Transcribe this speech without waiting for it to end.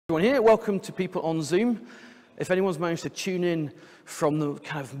Everyone here, welcome to people on Zoom. If anyone's managed to tune in from the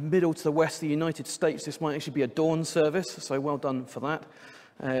kind of middle to the west of the United States, this might actually be a dawn service, so well done for that.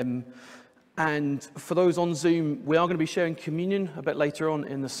 And for those on Zoom, we are going to be sharing communion a bit later on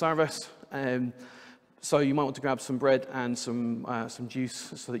in the service. So you might want to grab some bread and some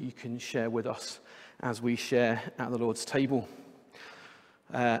juice so that you can share with us as we share at the Lord's table.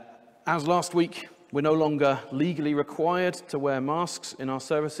 As last week, we're no longer legally required to wear masks in our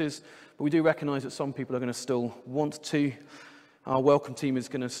services, but we do recognise that some people are going to still want to. Our welcome team is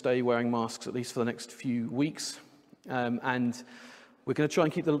going to stay wearing masks at least for the next few weeks. And we're going to try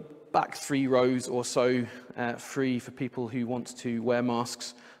and keep the back 3 rows or so free for people who want to wear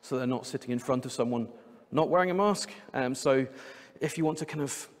masks so they're not sitting in front of someone not wearing a mask. So if you want to kind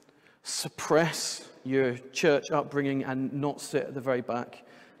of suppress your church upbringing and not sit at the very back,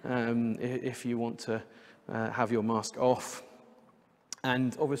 if you want to have your mask off.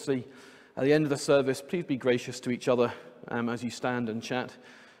 And obviously, at the end of the service, please be gracious to each other as you stand and chat.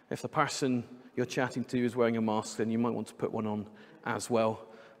 If the person you're chatting to is wearing a mask, then you might want to put one on as well.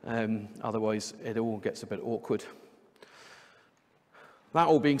 Otherwise, it all gets a bit awkward. That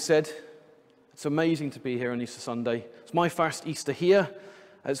all being said, it's amazing to be here on Easter Sunday. It's my first Easter here.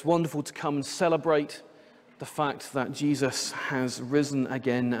 It's wonderful to come and celebrate the fact that Jesus has risen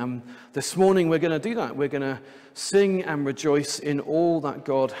again. This morning we're going to do that. We're going to sing and rejoice in all that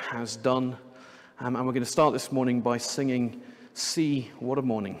God has done. And we're going to start this morning by singing, "See What a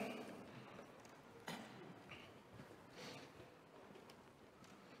Morning."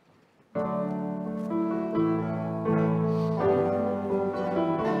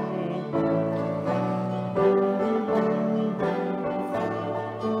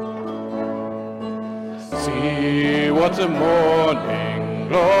 What a morning,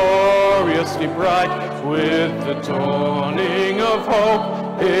 gloriously bright, with the dawning of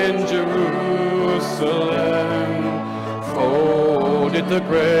hope in Jerusalem. Folded the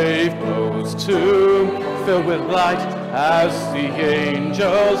grave closed tomb, filled with light, as the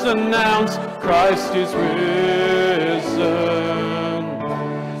angels announce Christ is risen.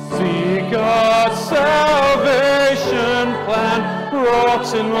 See God's salvation plan,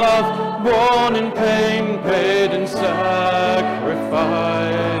 wrought in love, born in pain, paid in sacrifice,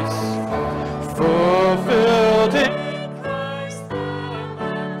 fulfilled in Christ the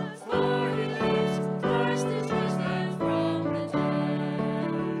Lamb, for He lives, Christ is risen from the dead.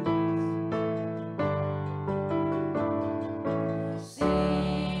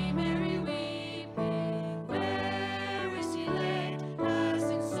 See Mary weeping, where is He laid, as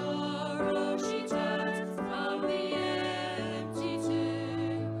in sorrow she turns from the empty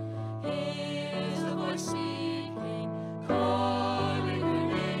tomb. Here's the voice speaking, calling her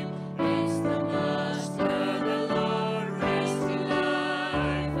name. It's the Master, the Lord, raised to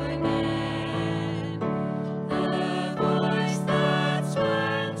life again. The voice that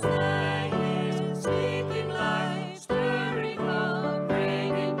swells the years, speaking life, stirring hope,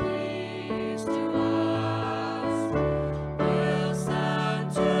 bringing peace to us, will stand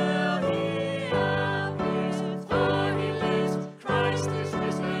till He appears, for He lives, Christ is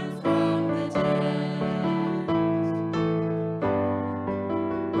risen from the dead.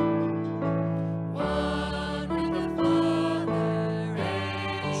 One with the Father,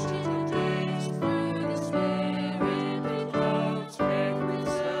 ancient of days, through the Spirit be clothed with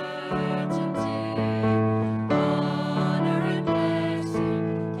certainty. Honor and blessing,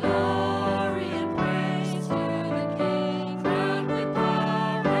 glory and praise to the King, crowned with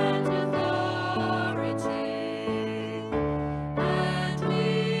power and authority. And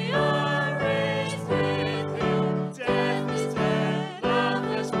we are raised with Him. Death is dead, love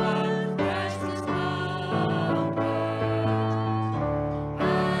has won, Christ is conquered.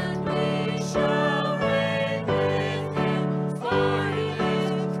 And we shall reign with Him, for He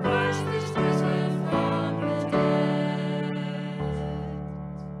lives, Christ is risen from the dead.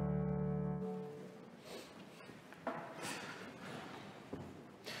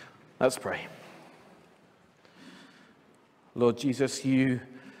 Let's pray. Lord Jesus, you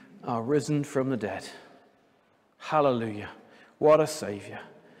are risen from the dead. Hallelujah. What a Saviour.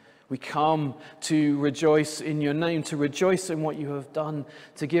 We come to rejoice in your name, to rejoice in what you have done,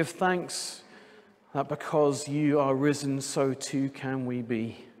 to give thanks that because you are risen, so too can we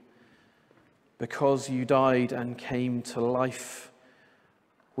be. Because you died and came to life,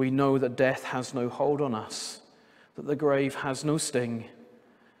 we know that death has no hold on us, that the grave has no sting.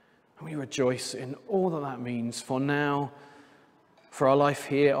 And we rejoice in all that that means for now, for our life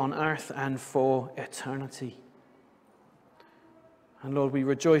here on earth, and for eternity. And Lord, we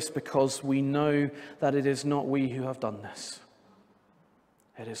rejoice because we know that it is not we who have done this.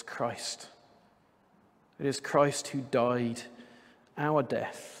 It is Christ. It is Christ who died our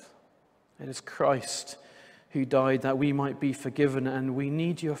death. It is Christ who died that we might be forgiven, and we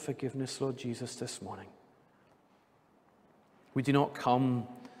need your forgiveness, Lord Jesus, this morning. We do not come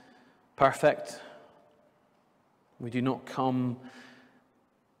perfect. We do not come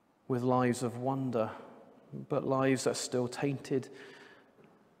with lives of wonder, but lives that are still tainted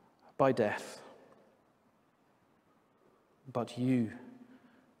by death. But you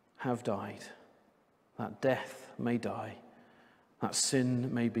have died, that death may die, that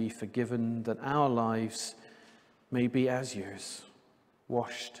sin may be forgiven, that our lives may be as yours,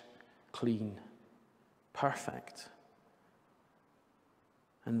 washed, clean, perfect.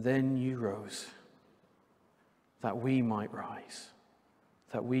 And then you rose, that we might rise,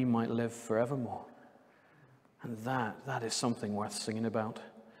 that we might live forevermore. And that is something worth singing about.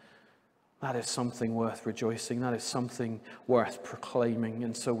 That is something worth rejoicing. That is something worth proclaiming.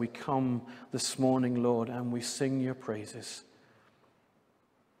 And so we come this morning, Lord, and we sing your praises.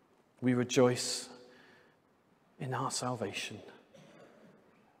 We rejoice in our salvation.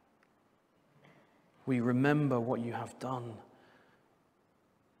 We remember what you have done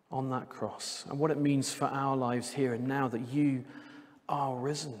on that cross and what it means for our lives here and now, that you are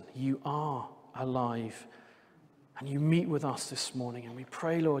risen, you are alive, and you meet with us this morning. And we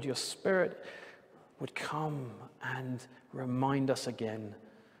pray, Lord, your Spirit would come and remind us again,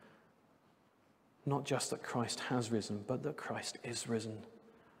 not just that Christ has risen, but that Christ is risen,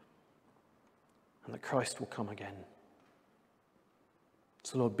 and that Christ will come again.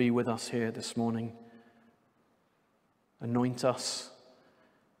 So, Lord, be with us here this morning. Anoint us.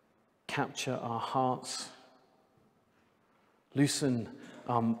 Capture our hearts. Loosen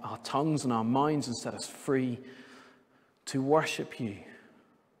our tongues and our minds and set us free to worship you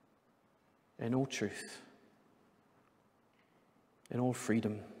in all truth, in all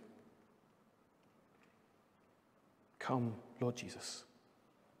freedom. Come, Lord Jesus.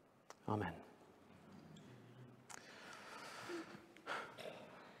 Amen.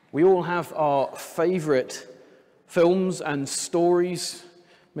 We all have our favorite films and stories.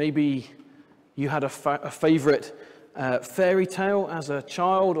 Maybe you had a favorite fairy tale as a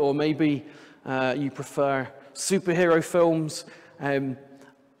child, or maybe you prefer superhero films. And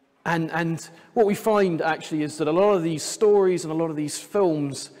what we find actually is that a lot of these stories and a lot of these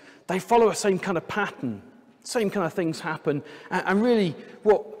films, they follow the same kind of pattern. Same kind of things happen. And really,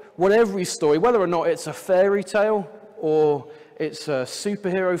 what every story, whether or not it's a fairy tale or it's a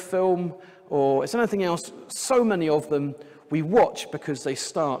superhero film or it's anything else, so many of them we watch because they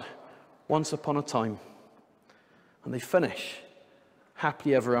start once upon a time and they finish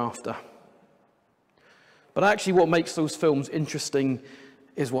happily ever after. But actually what makes those films interesting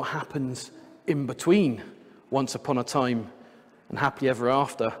is what happens in between once upon a time and happily ever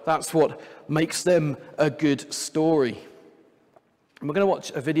after. That's what makes them a good story. And we're going to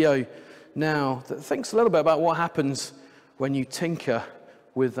watch a video now that thinks a little bit about what happens when you tinker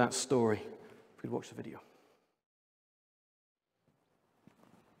with that story. If we'd watch the video.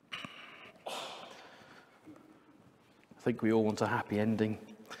 I think we all want a happy ending.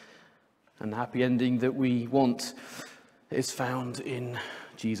 And the happy ending that we want is found in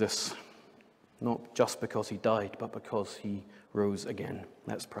Jesus. Not just because he died, but because he rose again.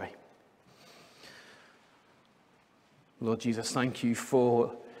 Let's pray. Lord Jesus, thank you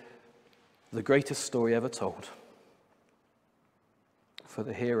for the greatest story ever told. For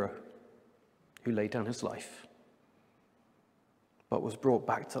the hero who laid down his life, but was brought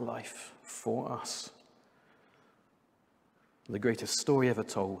back to life for us. The greatest story ever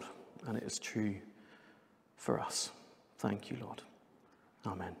told, and it is true for us. Thank you, Lord.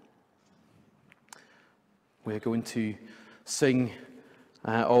 Amen. We're going to sing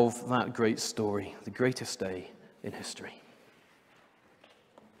of that great story, the greatest day in history.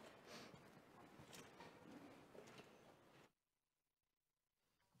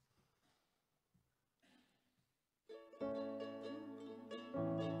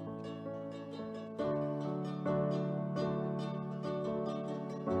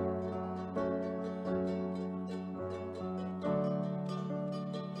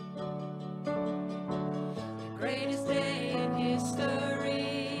 Greatest day in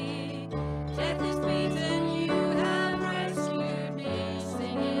history, death is beaten, you have risen.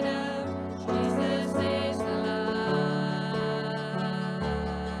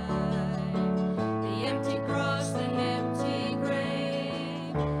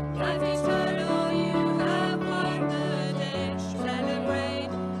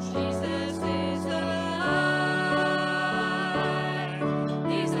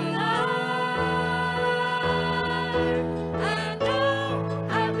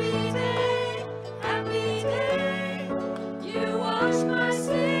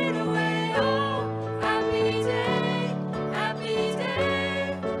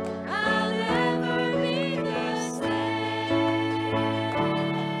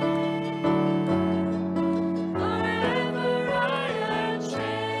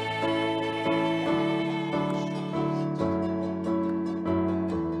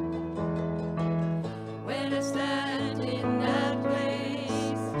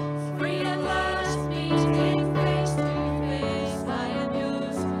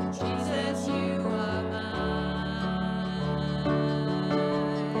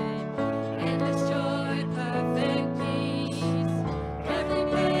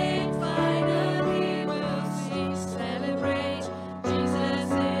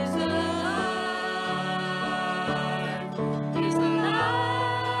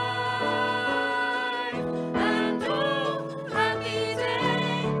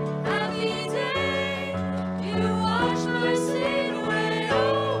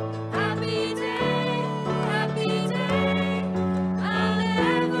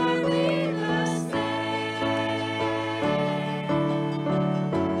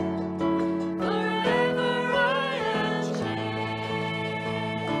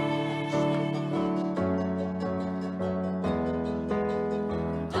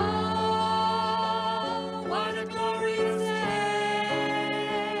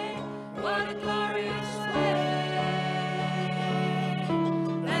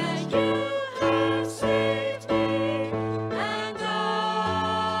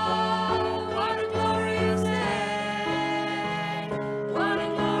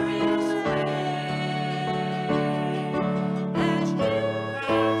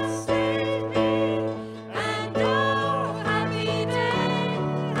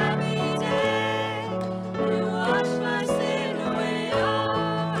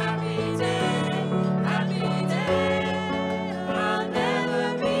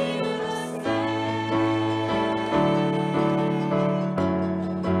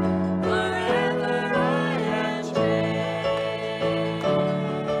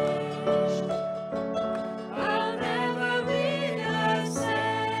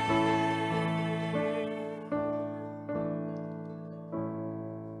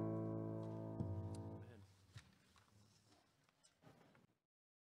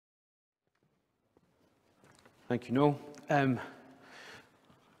 Thank you, Noel. We're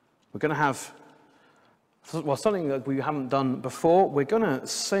going to have, well, something that we haven't done before. We're going to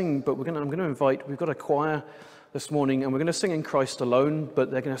sing, but I'm going to invite, we've got a choir this morning, and we're going to sing In Christ Alone, but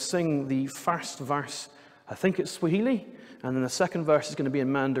they're going to sing the first verse, I think it's Swahili, and then the second verse is going to be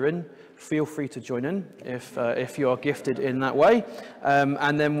in Mandarin. Feel free to join in if you are gifted in that way.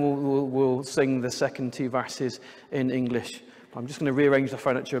 And then we'll sing the second 2 verses in English. I'm just going to rearrange the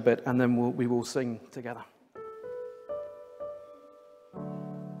furniture a bit, and then we will sing together.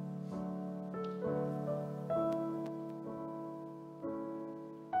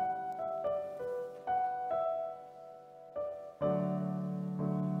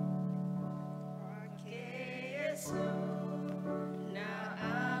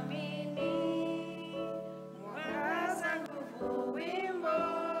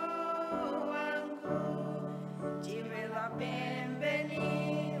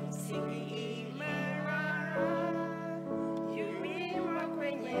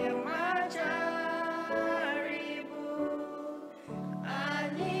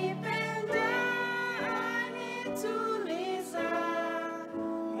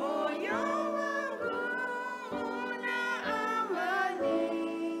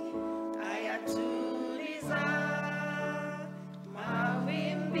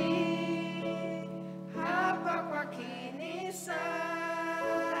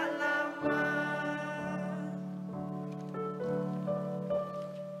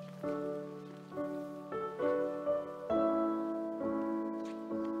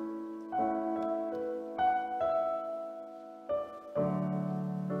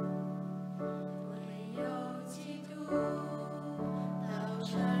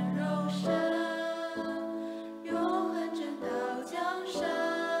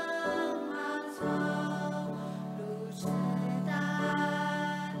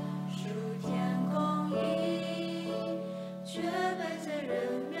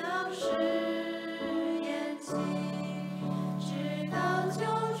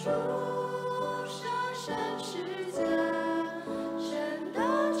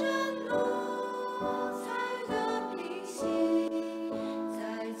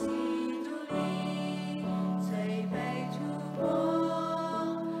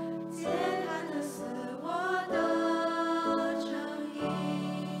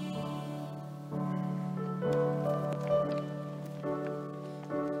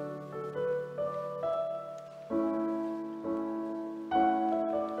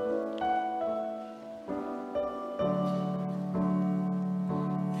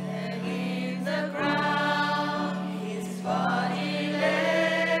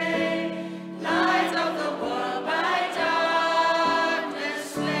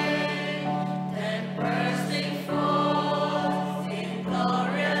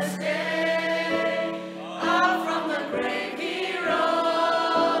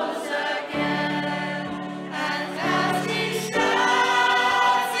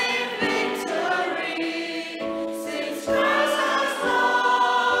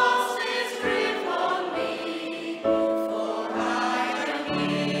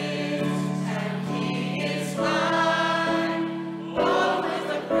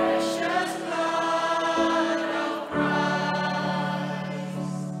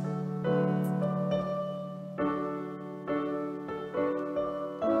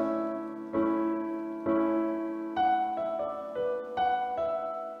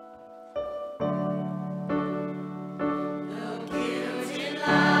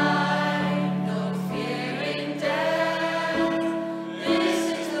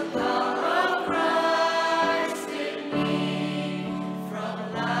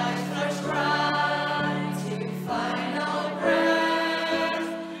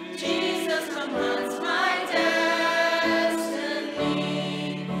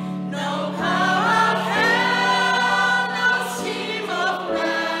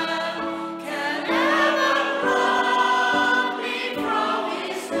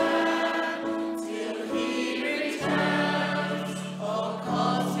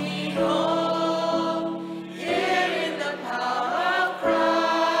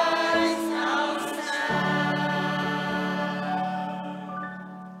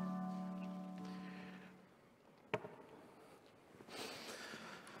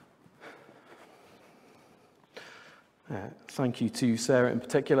 Thank you to Sarah in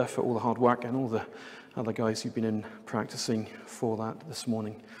particular for all the hard work, and all the other guys who've been in practicing for that this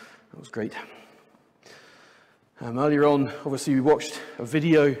morning. That was great. Earlier on, obviously, we watched a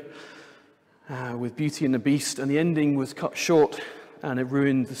video with Beauty and the Beast, and the ending was cut short and it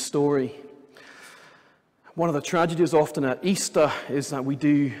ruined the story. One of the tragedies often at Easter is that we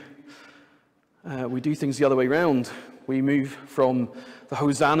do We do things the other way round. We move from the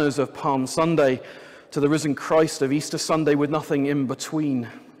hosannas of Palm Sunday to the risen Christ of Easter Sunday with nothing in between.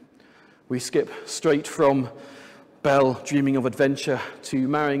 We skip straight from Belle dreaming of adventure to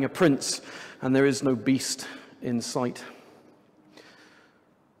marrying a prince, and there is no beast in sight.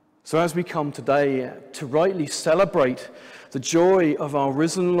 So as we come today to rightly celebrate the joy of our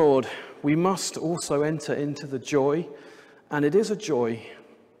risen Lord, we must also enter into the joy, and it is a joy,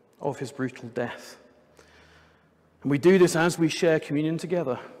 of his brutal death. And we do this as we share communion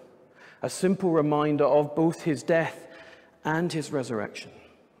together, a simple reminder of both his death and his resurrection.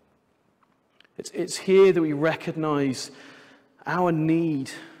 It's here that we recognize our need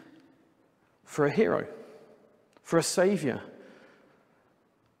for a hero, for a savior.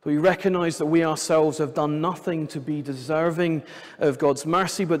 We recognize that we ourselves have done nothing to be deserving of God's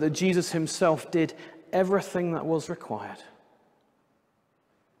mercy, but that Jesus himself did everything that was required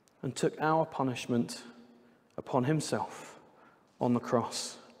and took our punishment upon himself on the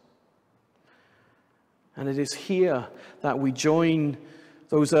cross. And it is here that we join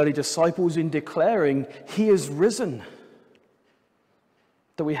those early disciples in declaring, he is risen.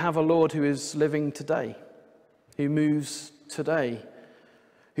 That we have a Lord who is living today, who moves today,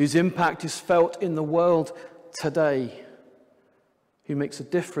 whose impact is felt in the world today, who makes a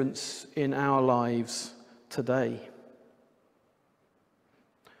difference in our lives today.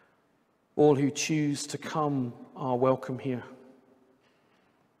 All who choose to come are welcome here.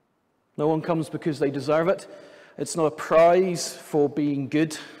 No one comes because they deserve it. It's not a prize for being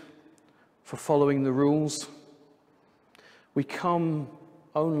good, for following the rules. We come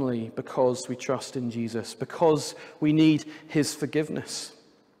only because we trust in Jesus, because we need his forgiveness.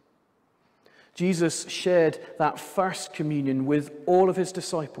 Jesus shared that first communion with all of his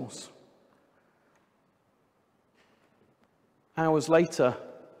disciples. Hours later,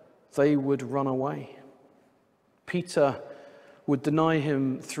 they would run away. Peter would deny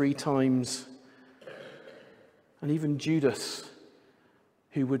him 3 times, and even Judas,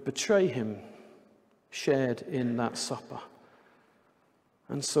 who would betray him, shared in that supper.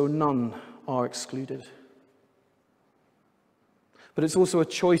 And so none are excluded. But it's also a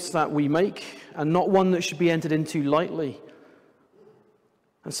choice that we make, and not one that should be entered into lightly.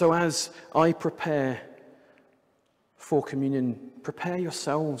 And so as I prepare for communion, prepare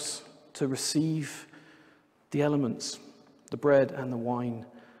yourselves to receive the elements, the bread and the wine.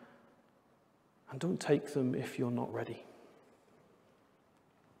 And don't take them if you're not ready.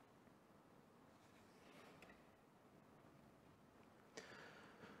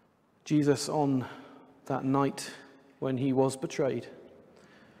 Jesus, on that night when he was betrayed,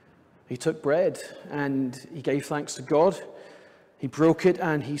 he took bread and he gave thanks to God. He broke it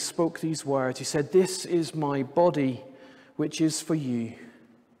and he spoke these words. He said, "This is my body, which is for you.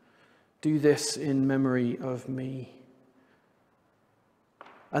 Do this in memory of me."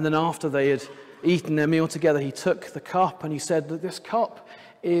 And then after they had eaten their meal together, he took the cup and he said that this cup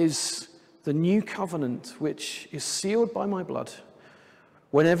is the new covenant, which is sealed by my blood.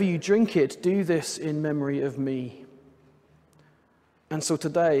 Whenever you drink it, do this in memory of me. And so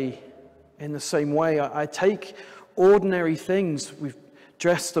today, in the same way, I take ordinary things. We've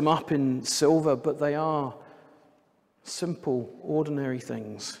dressed them up in silver, but they are simple, ordinary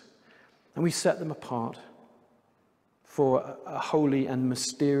things. And we set them apart for a holy and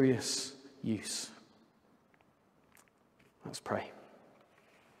mysterious use. Let's pray.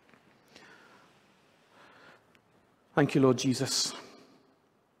 Thank you, Lord Jesus,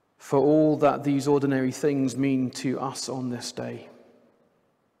 for all that these ordinary things mean to us on this day.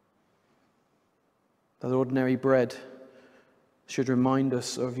 That ordinary bread should remind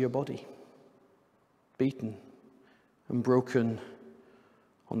us of your body, beaten and broken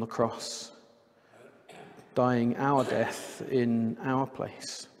on the cross, dying our death in our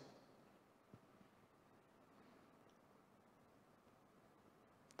place.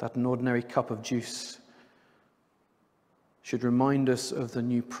 That an ordinary cup of juice should remind us of the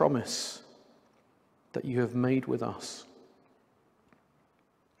new promise that you have made with us.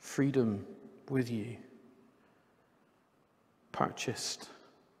 Freedom with you, purchased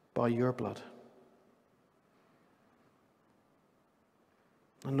by your blood.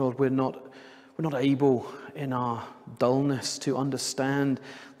 And Lord, we're not able in our dullness to understand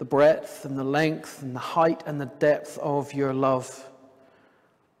the breadth and the length and the height and the depth of your love.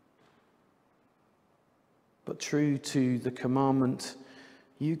 But true to the commandment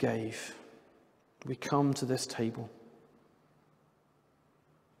you gave, we come to this table,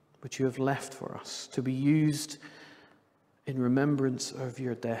 which you have left for us to be used in remembrance of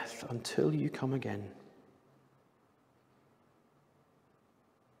your death until you come again.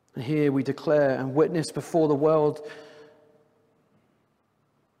 And here we declare and witness before the world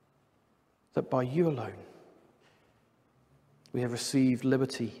that by you alone we have received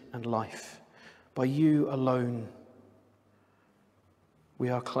liberty and life. By you alone we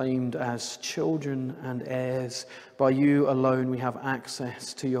are claimed as children and heirs. By you alone we have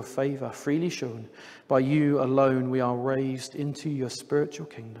access to your favor freely shown. By you alone we are raised into your spiritual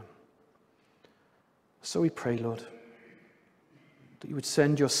kingdom. So we pray, Lord, that you would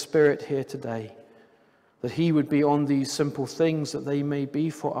send your Spirit here today, that he would be on these simple things, that they may be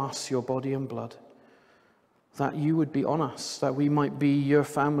for us your body and blood, that you would be on us, that we might be your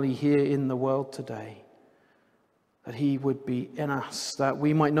family here in the world today, that he would be in us, that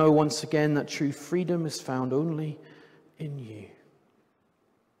we might know once again that true freedom is found only in you.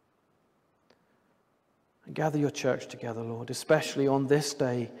 And gather your church together, Lord, especially on this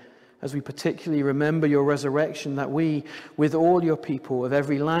day, as we particularly remember your resurrection, that we, with all your people of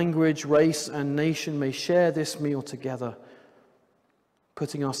every language, race, and nation, may share this meal together,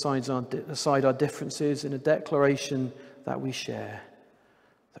 putting aside our differences in a declaration that we share,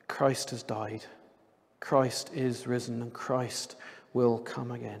 that Christ has died, Christ is risen, and Christ will come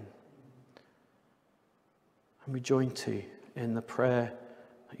again. And we join too in the prayer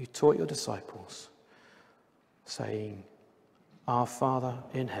that you taught your disciples, saying, Our Father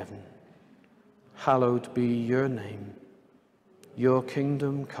in heaven, hallowed be your name. Your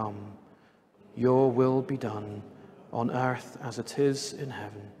kingdom come, your will be done, on earth as it is in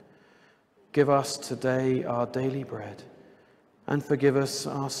heaven. Give us today our daily bread, and forgive us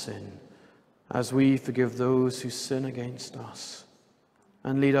our sin, as we forgive those who sin against us.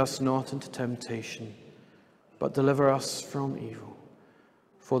 And lead us not into temptation, but deliver us from evil.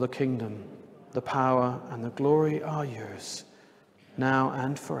 For the kingdom, the power, and the glory are yours, now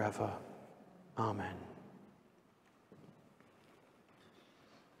and forever. Amen.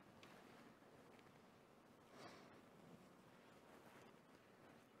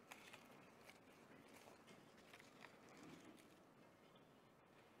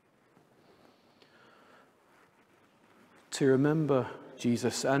 To remember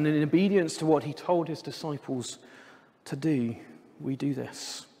Jesus, and in obedience to what he told his disciples to do, we do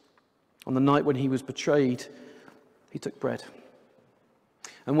this. On the night when he was betrayed, he took bread.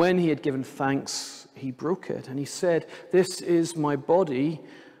 And when he had given thanks, he broke it, and he said, This is my body,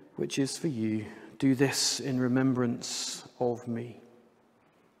 which is for you. Do this in remembrance of me.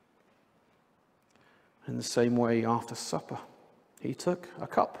 In the same way, after supper, he took a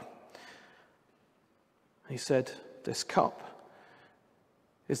cup. He said, This cup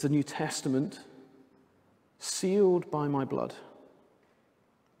is the New Testament, sealed by my blood.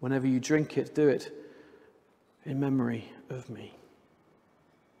 Whenever you drink it, do it in memory of me.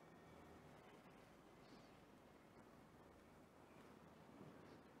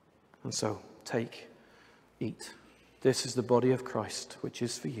 And so, take, eat. This is the body of Christ, which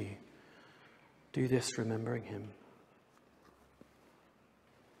is for you. Do this remembering him.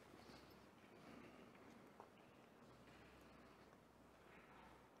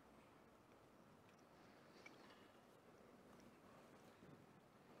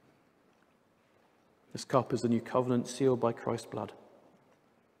 This cup is the new covenant sealed by Christ's blood,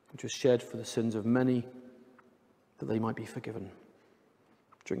 which was shed for the sins of many, that they might be forgiven.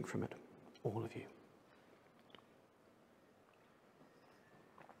 Drink from it, all of you.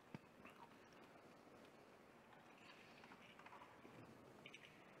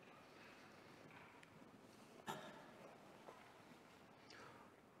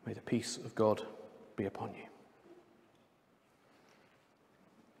 May the peace of God be upon you.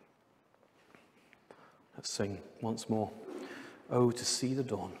 Let's sing once more, Oh, to see the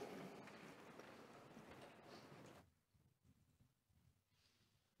dawn.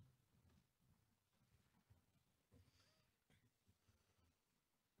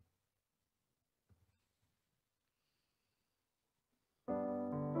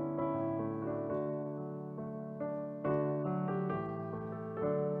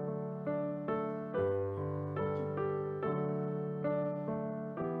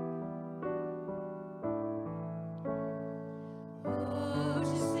 Oh,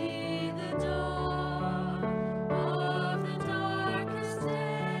 to see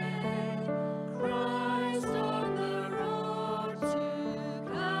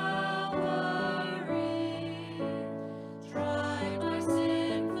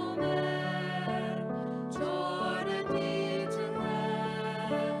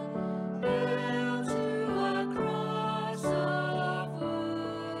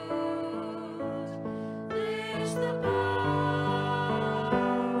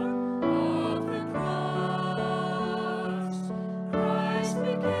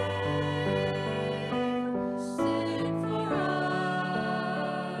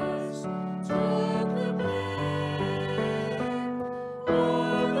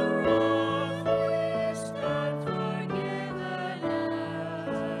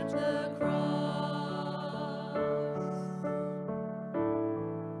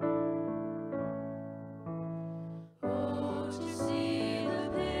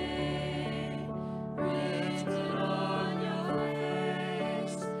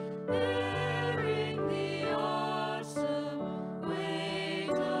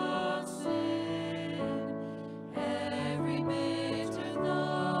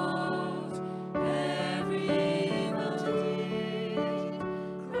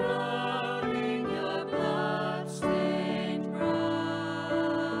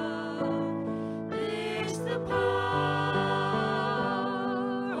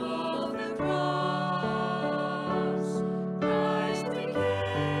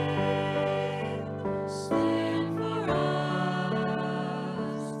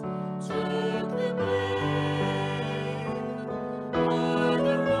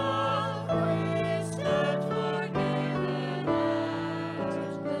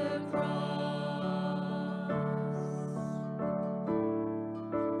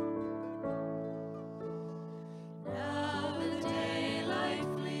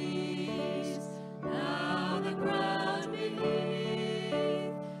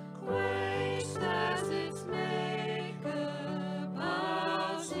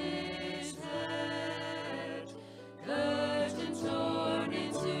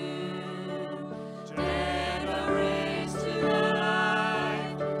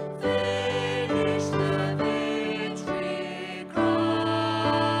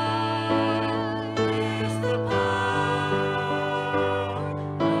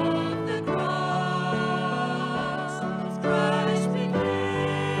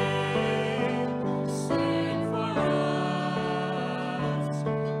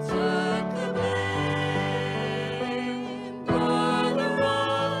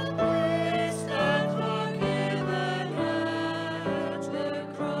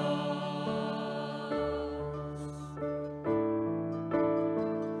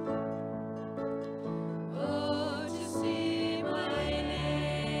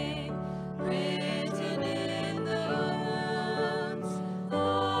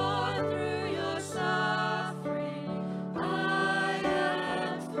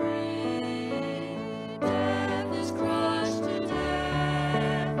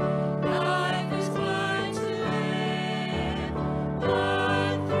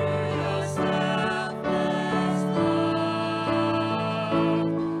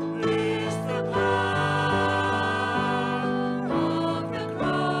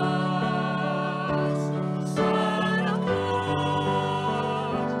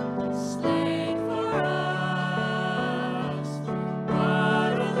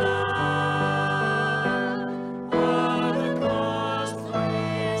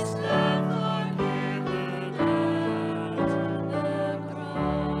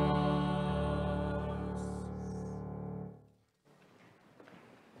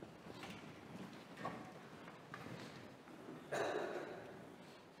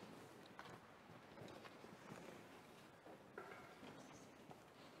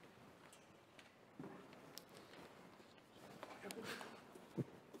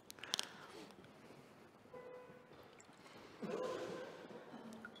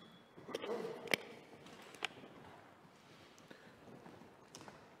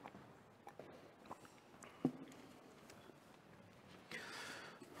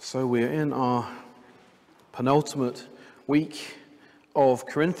So we're in our penultimate week of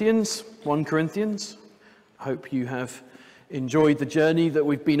Corinthians, 1 Corinthians. I hope you have enjoyed the journey that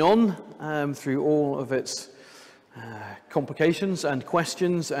we've been on through all of its complications and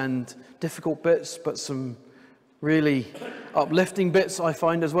questions and difficult bits, but some really uplifting bits I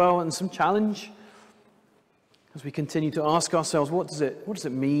find as well, and some challenge as we continue to ask ourselves, what does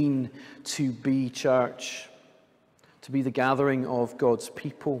it mean to be church, to be the gathering of God's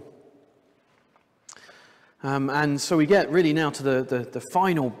people? And so we get really now to the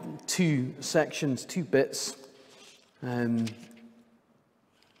final two sections, two bits, and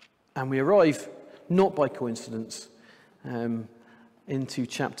we arrive, not by coincidence, into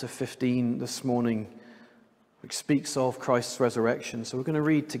chapter 15 this morning, which speaks of Christ's resurrection. So we're going to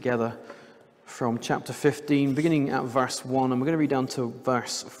read together from chapter 15, beginning at verse 1, and we're going to read down to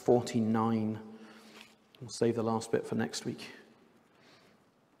verse 49. We'll save the last bit for next week.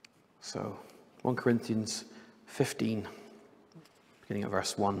 So, 1 Corinthians 15, beginning at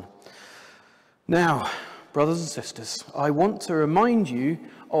verse 1. Now, brothers and sisters, I want to remind you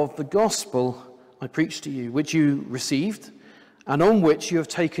of the gospel I preached to you, which you received, and on which you have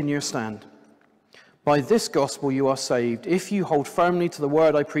taken your stand. By this gospel you are saved, if you hold firmly to the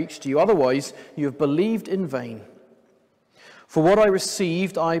word I preached to you. Otherwise, you have believed in vain. For what I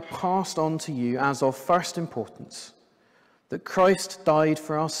received, I passed on to you as of first importance, that Christ died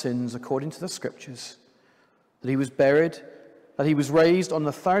for our sins according to the Scriptures, that he was buried, that he was raised on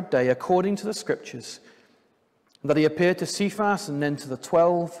the third day according to the Scriptures, and that he appeared to Cephas and then to the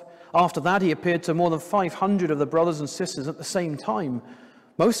 12. After that, he appeared to more than 500 of the brothers and sisters at the same time,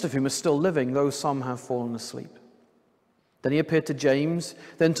 most of whom are still living, though some have fallen asleep. Then he appeared to James,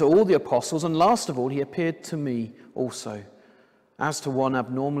 then to all the apostles, and last of all, he appeared to me also, as to one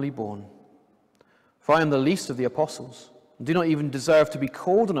abnormally born. For I am the least of the apostles, and do not even deserve to be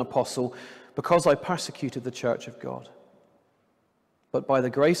called an apostle, because I persecuted the church of God. But by the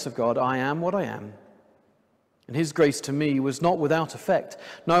grace of God, I am what I am. And his grace to me was not without effect.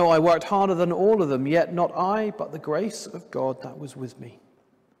 No, I worked harder than all of them, yet not I, but the grace of God that was with me.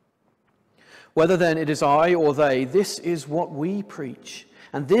 Whether then it is I or they, this is what we preach,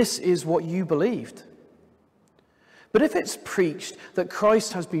 and this is what you believed. But if it's preached that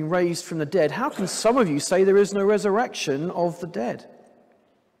Christ has been raised from the dead, how can some of you say there is no resurrection of the dead?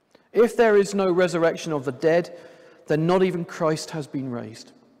 If there is no resurrection of the dead, then not even Christ has been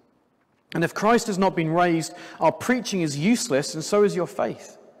raised. And if Christ has not been raised, our preaching is useless, and so is your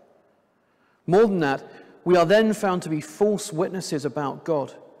faith. More than that, we are then found to be false witnesses about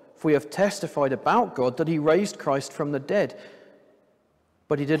God. For we have testified about God that he raised Christ from the dead.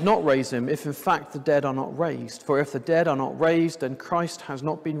 But he did not raise him, if in fact the dead are not raised. For if the dead are not raised, then Christ has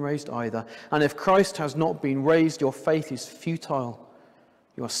not been raised either. And if Christ has not been raised, your faith is futile.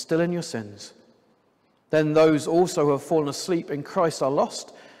 You are still in your sins. Then those also who have fallen asleep in Christ are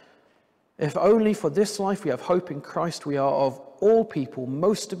lost. If only for this life we have hope in Christ, we are of all people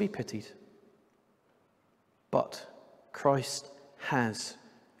most to be pitied. But Christ has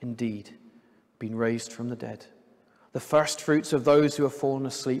indeed been raised from the dead, the first fruits of those who have fallen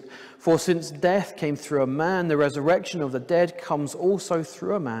asleep. For since death came through a man, the resurrection of the dead comes also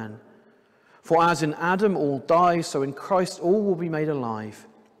through a man. For as in Adam all die, so in Christ all will be made alive,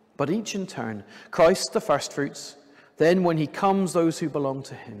 but each in turn. Christ the first fruits, then when he comes, those who belong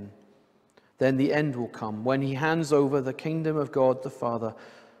to him. Then the end will come, when he hands over the kingdom of God the Father,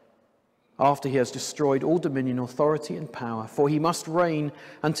 after he has destroyed all dominion, authority, and power. For he must reign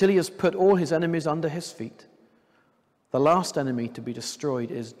until he has put all his enemies under his feet. The last enemy to be destroyed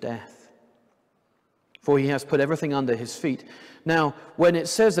is death. For he has put everything under his feet. Now, when it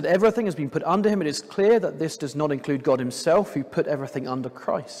says that everything has been put under him, it is clear that this does not include God himself, who put everything under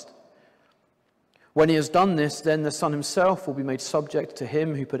Christ. When he has done this, then the Son himself will be made subject to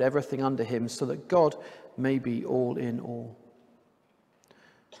him who put everything under him, so that God may be all in all.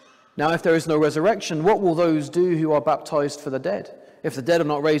 Now, if there is no resurrection, what will those do who are baptized for the dead? If the dead are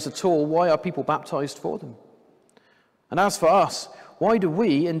not raised at all, why are people baptized for them? And as for us, why do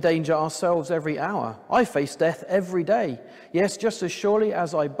we endanger ourselves every hour? I face death every day. Yes, just as surely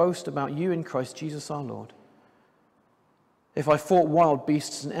as I boast about you in Christ Jesus our Lord. If I fought wild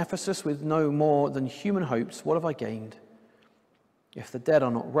beasts in Ephesus with no more than human hopes, what have I gained? If the dead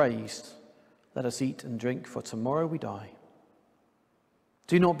are not raised, let us eat and drink, for tomorrow we die.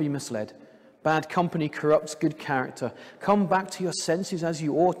 Do not be misled. Bad company corrupts good character. Come back to your senses as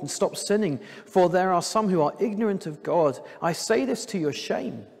you ought and stop sinning, for there are some who are ignorant of God. I say this to your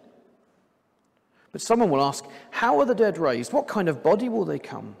shame. But someone will ask, how are the dead raised? What kind of body will they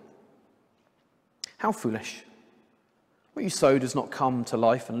come? How foolish. What you sow does not come to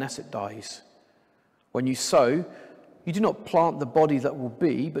life unless it dies. When you sow, you do not plant the body that will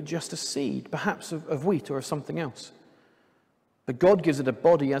be, but just a seed, perhaps of wheat or of something else. But God gives it a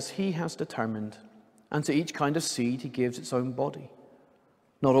body as he has determined, and to each kind of seed he gives its own body.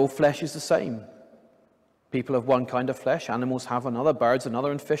 Not all flesh is the same. People have one kind of flesh, animals have another, birds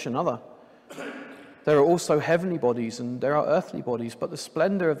another, and fish another. There are also heavenly bodies and there are earthly bodies, but the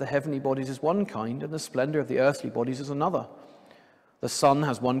splendor of the heavenly bodies is one kind, and the splendor of the earthly bodies is another. The sun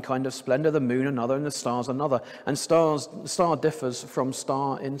has one kind of splendor, the moon another, and the stars another, and star differs from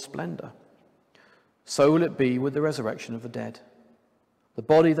star in splendor. So will it be with the resurrection of the dead. The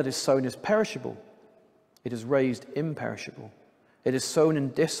body that is sown is perishable, it is raised imperishable. It is sown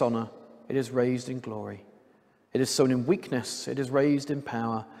in dishonor, it is raised in glory. It is sown in weakness, it is raised in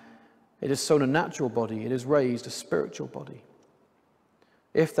power. It is sown a natural body, it is raised a spiritual body.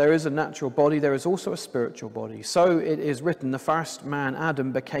 If there is a natural body, there is also a spiritual body. So it is written, the first man,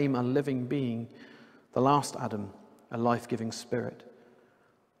 Adam, became a living being. The last Adam, a life-giving spirit.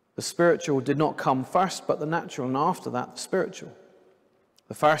 The The spiritual did not come first, but the natural, and after that, the spiritual.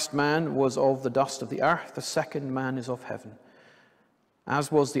 The first man was of the dust of the earth, the second man is of heaven.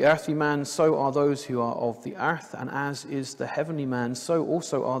 As was the earthly man, so are those who are of the earth, and as is the heavenly man, so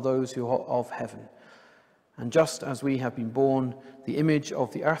also are those who are of heaven. And just as we have been borne the image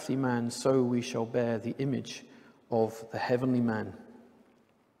of the earthly man, so we shall bear the image of the heavenly man.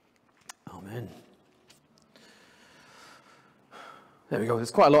 Amen. There we go.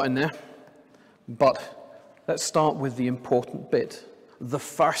 There's quite a lot in there. But let's start with the important bit. The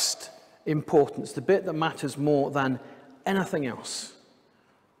first importance. The bit that matters more than anything else.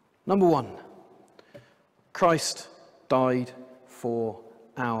 Number one. Christ died for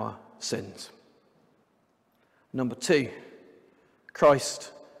our sins. Number two.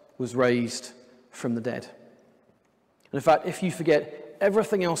 Christ was raised from the dead. And in fact, if you forget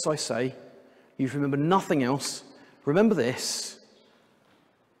everything else I say, you remember nothing else, remember this.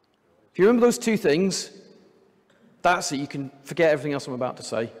 If you remember those two things, that's it. You can forget everything else I'm about to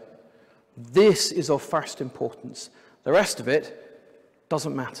say. This is of first importance. The rest of it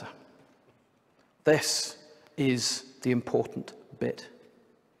doesn't matter. This is the important bit.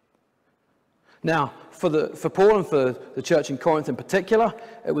 Now, for Paul and for the church in Corinth in particular,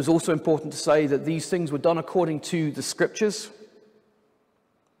 it was also important to say that these things were done according to the Scriptures.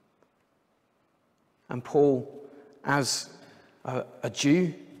 And Paul, as a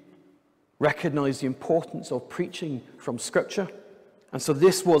Jew, recognized the importance of preaching from Scripture. And so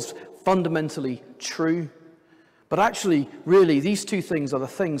this was fundamentally true. But actually, really, these two things are the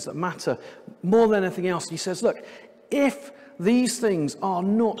things that matter more than anything else. He says, look, if these things are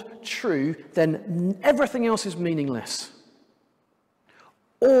not true, then everything else is meaningless.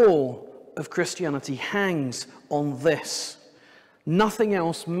 All of Christianity hangs on this. Nothing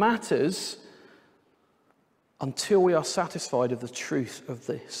else matters until we are satisfied of the truth of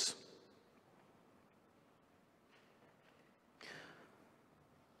this.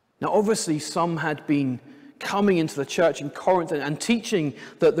 Now, obviously, some had been coming into the church in Corinth and teaching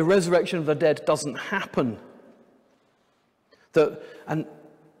that the resurrection of the dead doesn't happen. And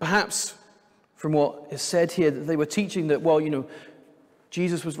perhaps from what is said here, that they were teaching that, well,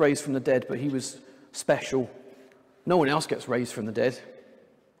 Jesus was raised from the dead, but he was special. No one else gets raised from the dead.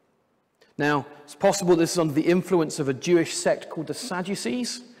 Now, it's possible this is under the influence of a Jewish sect called the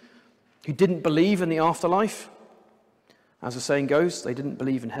Sadducees, who didn't believe in the afterlife. As the saying goes, they didn't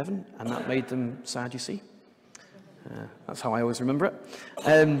believe in heaven, and that made them sad, you see. That's how I always remember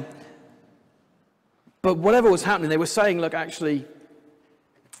it. But whatever was happening, they were saying, look, actually,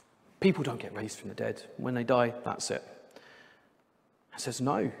 people don't get raised from the dead. When they die, that's it. It says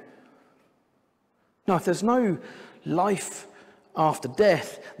no. No, if there's no life after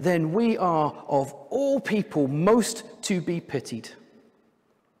death, then we are, of all people, most to be pitied.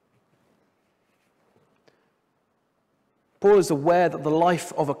 Paul is aware that the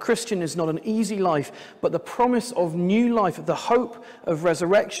life of a Christian is not an easy life, but the promise of new life, the hope of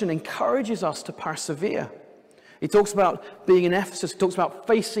resurrection, encourages us to persevere. He talks about being in Ephesus, he talks about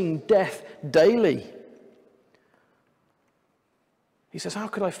facing death daily. He says, how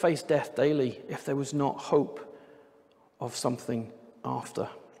could I face death daily if there was not hope of something after?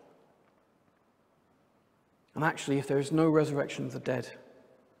 And actually, if there is no resurrection of the dead,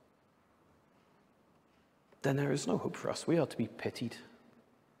 then there is no hope for us. We are to be pitied.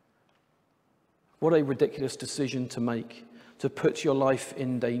 What a ridiculous decision to make, to put your life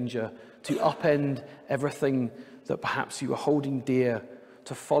in danger, to upend everything that perhaps you were holding dear,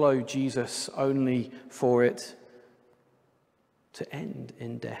 to follow Jesus only for it to end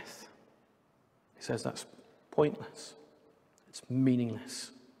in death. He says that's pointless. It's meaningless.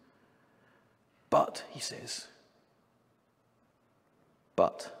 But, he says,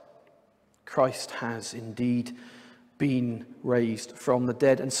 but Christ has indeed been raised from the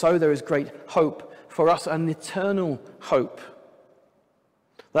dead. And so there is great hope for us, an eternal hope.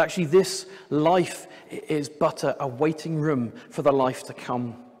 That actually this life is but a waiting room for the life to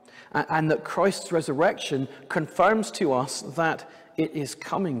come. And that Christ's resurrection confirms to us that it is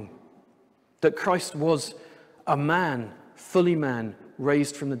coming. That Christ was a man, fully man,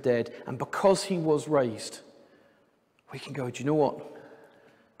 raised from the dead. And because he was raised, we can go, do you know what?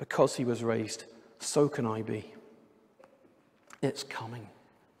 Because he was raised, so can I be. It's coming.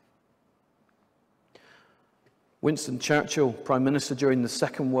 Winston Churchill, Prime Minister during the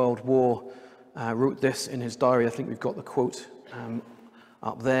Second World War, wrote this in his diary. I think we've got the quote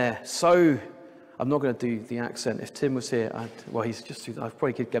up there. So, I'm not going to do the accent. If Tim was here, I'd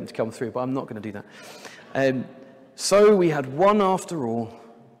probably could get him to come through, but I'm not going to do that. So we had won after all.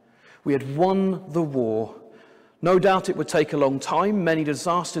 We had won the war. No doubt it would take a long time. Many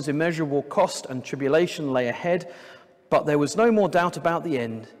disasters, immeasurable cost and tribulation lay ahead. But there was no more doubt about the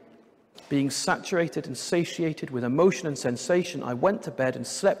end. Being saturated and satiated with emotion and sensation, I went to bed and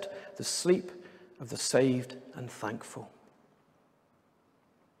slept the sleep of the saved and thankful.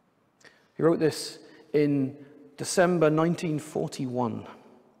 He wrote this in December 1941,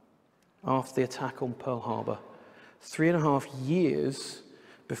 after the attack on Pearl Harbor, 3.5 years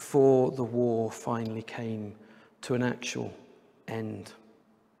before the war finally came to an actual end.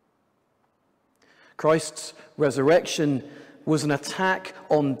 Christ's resurrection was an attack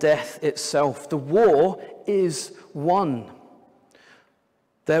on death itself. The war is won.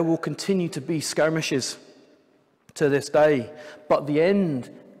 There will continue to be skirmishes to this day, but the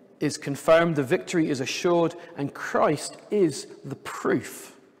end is confirmed, the victory is assured, and Christ is the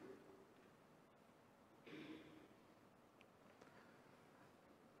proof.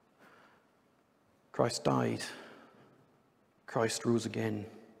 Christ died. Christ rose again.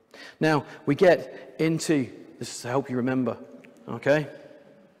 Now, we get into, this is to help you remember, okay?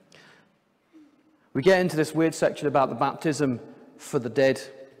 We get into this weird section about the baptism for the dead.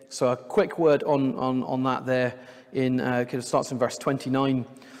 So a quick word on that there. It starts in verse 29.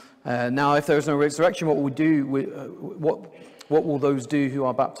 Now, if there is no resurrection, what will we do? What will those do who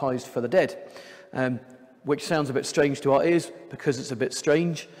are baptized for the dead? Which sounds a bit strange to our ears because it's a bit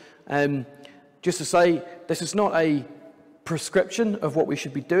strange. Just to say, this is not a prescription of what we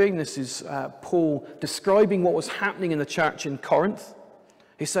should be doing. This is Paul describing what was happening in the church in Corinth.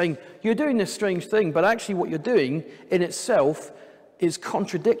 He's saying, you're doing this strange thing, but actually what you're doing in itself is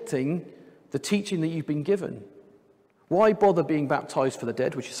contradicting the teaching that you've been given. Why bother being baptized for the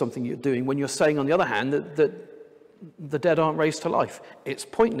dead, which is something you're doing, when you're saying, on the other hand, that the dead aren't raised to life? It's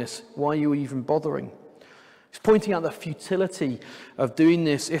pointless. Why are you even bothering? He's pointing out the futility of doing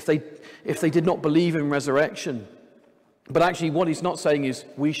this if they did not believe in resurrection. But actually what he's not saying is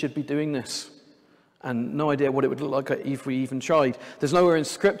we should be doing this. And no idea what it would look like if we even tried. There's nowhere in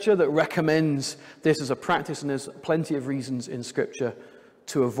Scripture that recommends this as a practice, and there's plenty of reasons in Scripture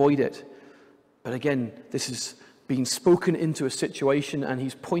to avoid it. But again, this is being spoken into a situation, and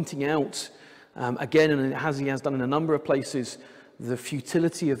he's pointing out, again, and as he has done in a number of places, the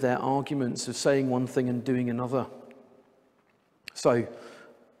futility of their arguments of saying one thing and doing another. So,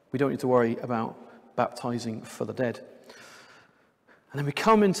 we don't need to worry about baptizing for the dead. And then we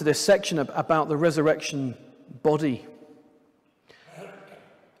come into this section about the resurrection body.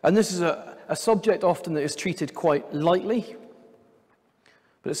 And this is a subject often that is treated quite lightly,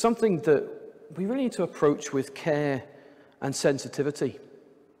 but it's something that we really need to approach with care and sensitivity.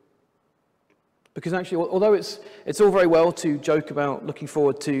 Because actually, although it's all very well to joke about looking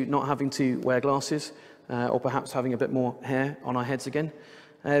forward to not having to wear glasses, or perhaps having a bit more hair on our heads again,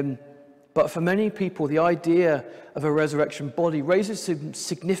 but for many people, the idea of a resurrection body raises some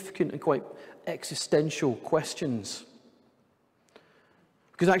significant and quite existential questions.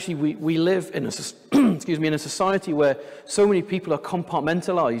 Because actually we live in a, in a society where so many people are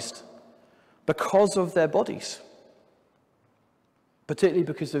compartmentalized because of their bodies, particularly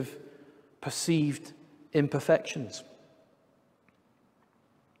because of perceived imperfections.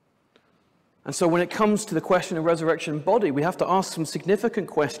 And so when it comes to the question of resurrection body, we have to ask some significant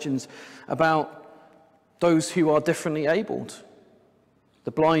questions about those who are differently abled.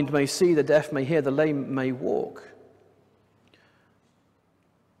 The blind may see, the deaf may hear, the lame may walk.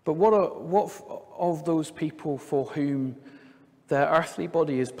 But what of those people for whom their earthly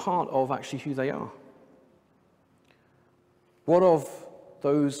body is part of actually who they are? What of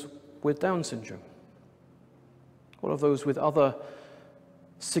those with Down syndrome? What of those with other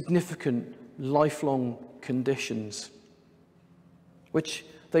significant lifelong conditions which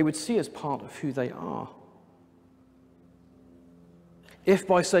they would see as part of who they are? If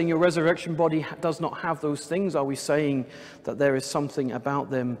by saying your resurrection body does not have those things, are we saying that there is something about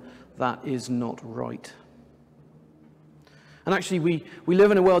them that is not right? And actually we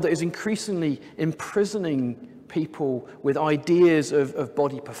live in a world that is increasingly imprisoning people with ideas of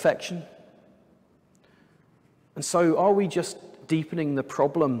body perfection. And so are we just deepening the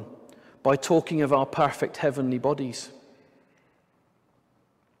problem by talking of our perfect heavenly bodies?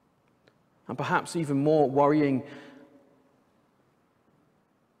 And perhaps even more worrying,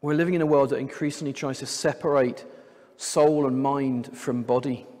 we're living in a world that increasingly tries to separate soul and mind from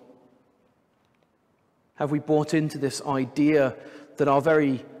body. Have we bought into this idea that our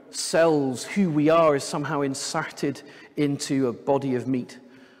very selves, who we are, is somehow inserted into a body of meat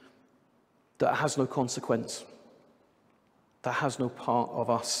that has no consequence, that has no part of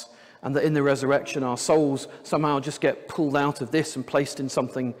us, and that in the resurrection our souls somehow just get pulled out of this and placed in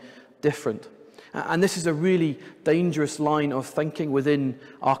something different? And this is a really dangerous line of thinking within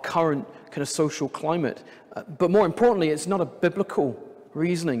our current kind of social climate. But more importantly, it's not a biblical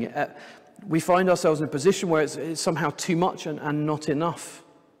reasoning. We find ourselves in a position where it's somehow too much and not enough.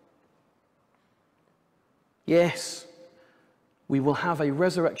 Yes, we will have a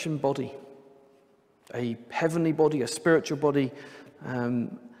resurrection body, a heavenly body, a spiritual body.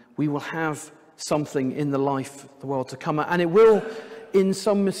 We will have something in the life of the world to come, and it will, in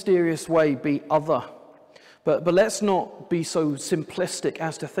some mysterious way, be other. But let's not be so simplistic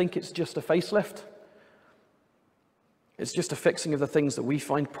as to think it's just a facelift. It's just a fixing of the things that we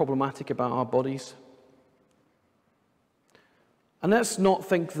find problematic about our bodies. And let's not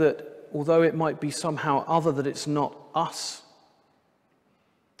think that, although it might be somehow other, that it's not us.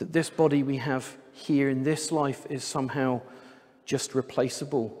 That this body we have here in this life is somehow just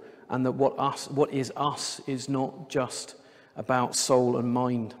replaceable, and that what is us is not just about soul and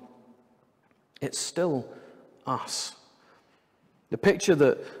mind. It's still us. The picture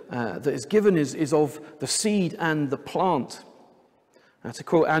that is given is of the seed and the plant. To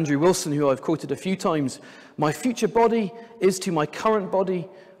quote Andrew Wilson, who I've quoted a few times, "My future body is to my current body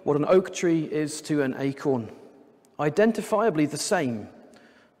what an oak tree is to an acorn. Identifiably the same,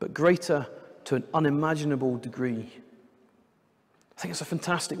 but greater to an unimaginable degree." I think it's a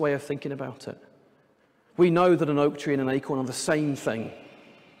fantastic way of thinking about it. We know that an oak tree and an acorn are the same thing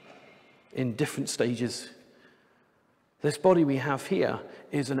in different stages. This body we have here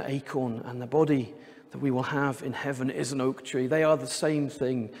is an acorn, and the body that we will have in heaven is an oak tree. They are the same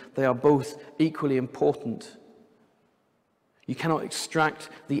thing. They are both equally important. You cannot extract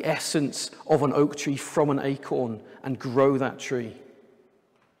the essence of an oak tree from an acorn and grow that tree.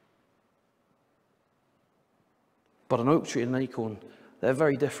 But an oak tree and an acorn, they're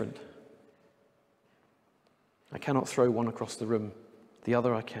very different. I cannot throw one across the room. The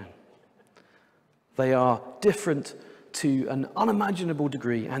other I can. They are different to an unimaginable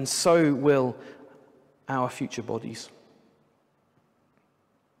degree, and so will our future bodies.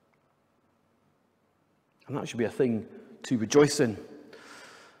 And that should be a thing to rejoice in.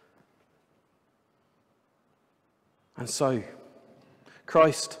 And so,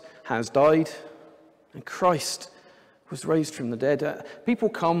 Christ has died, and Christ was raised from the dead. People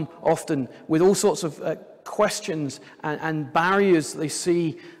come often with all sorts of questions and barriers they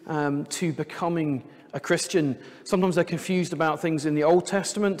see to becoming a Christian. Sometimes they're confused about things in the Old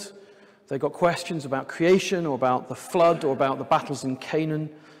Testament. They've got questions about creation or about the flood or about the battles in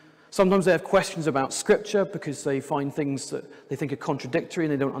Canaan. Sometimes they have questions about Scripture because they find things that they think are contradictory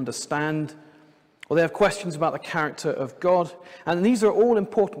and they don't understand. Or they have questions about the character of God. And these are all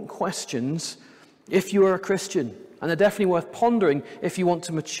important questions if you are a Christian. And they're definitely worth pondering if you want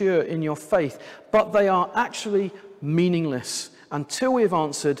to mature in your faith. But they are actually meaningless until we have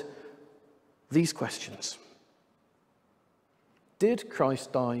answered these questions. Did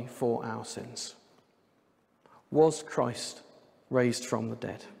Christ die for our sins? Was Christ raised from the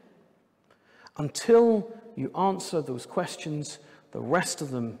dead? Until you answer those questions, the rest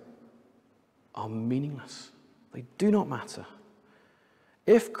of them are meaningless. They do not matter.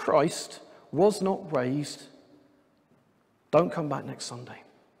 If Christ was not raised, don't come back next Sunday.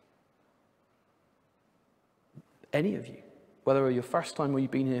 Any of you, whether it's your first time or you've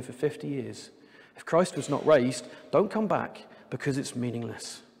been here for 50 years, if Christ was not raised, don't come back because it's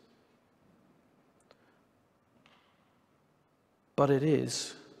meaningless. But it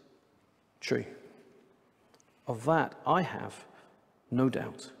is true. Of that, I have no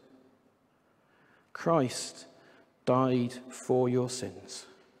doubt. Christ died for your sins.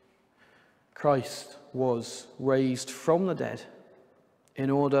 Christ was raised from the dead in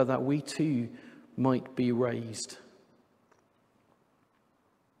order that we too might be raised.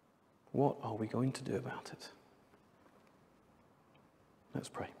 What are we going to do about it? Let's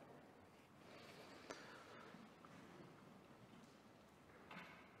pray.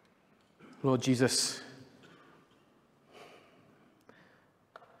 Lord Jesus,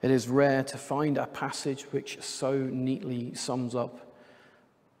 it is rare to find a passage which so neatly sums up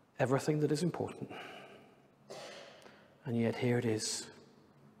everything that is important. And yet here it is.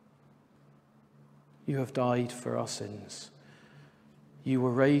 You have died for our sins. You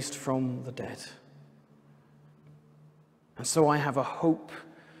were raised from the dead. And so I have a hope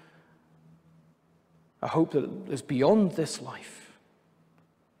that is beyond this life.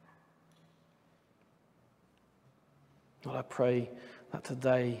 Lord, I pray that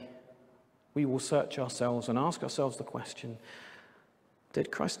today we will search ourselves and ask ourselves the question,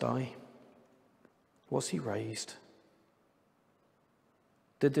 did Christ die? Was he raised?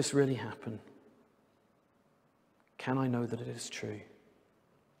 Did this really happen? Can I know that it is true?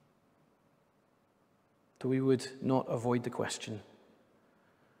 that we would not avoid the question,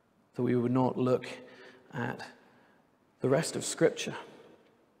 that we would not look at the rest of Scripture,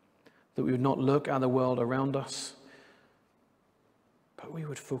 that we would not look at the world around us, but we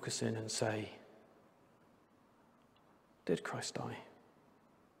would focus in and say, did Christ die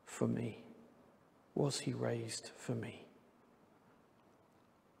for me? Was he raised for me?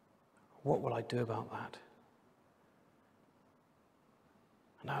 What will I do about that?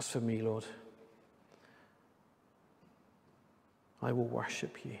 And as for me, Lord, I will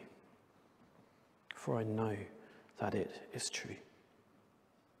worship you, for I know that it is true.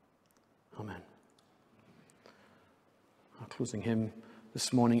 Amen. Our closing hymn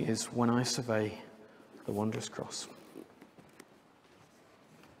this morning is When I Survey the Wondrous Cross.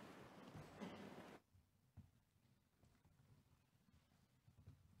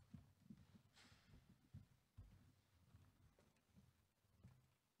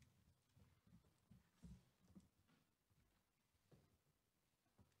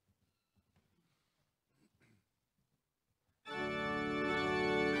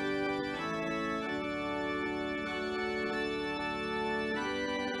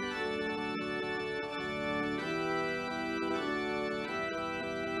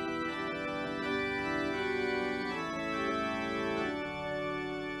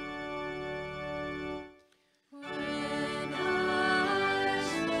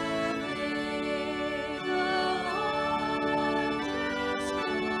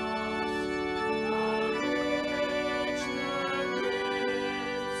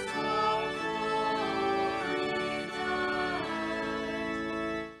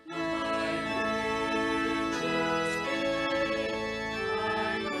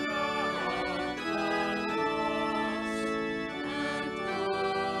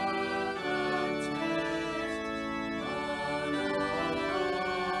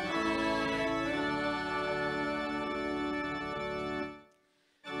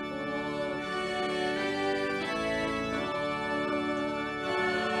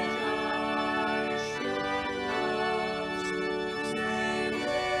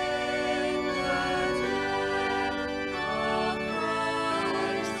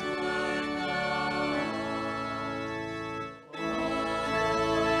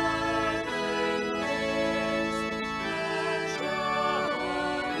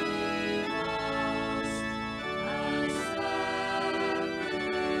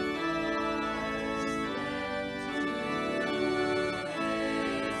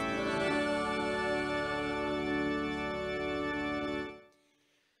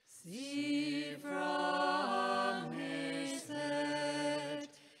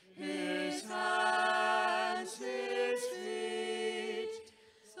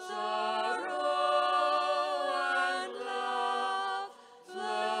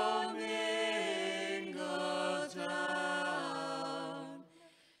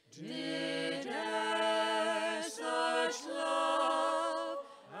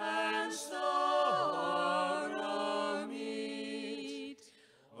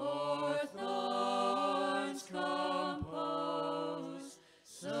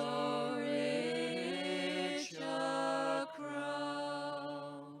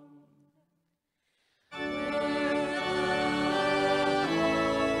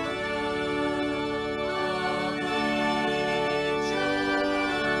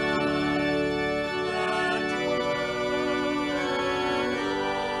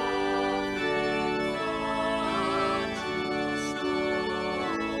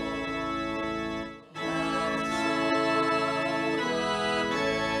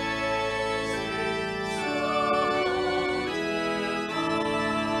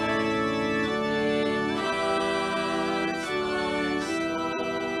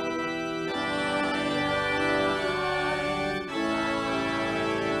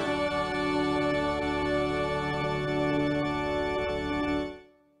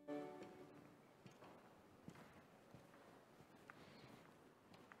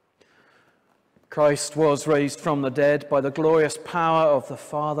 Christ was raised from the dead by the glorious power of the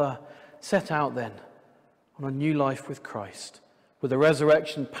Father. Set out then on a new life with Christ, with the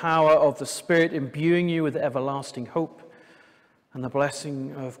resurrection power of the Spirit imbuing you with everlasting hope, and the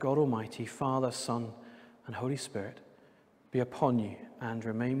blessing of God Almighty, Father, Son, and Holy Spirit be upon you and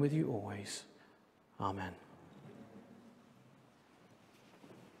remain with you always. Amen.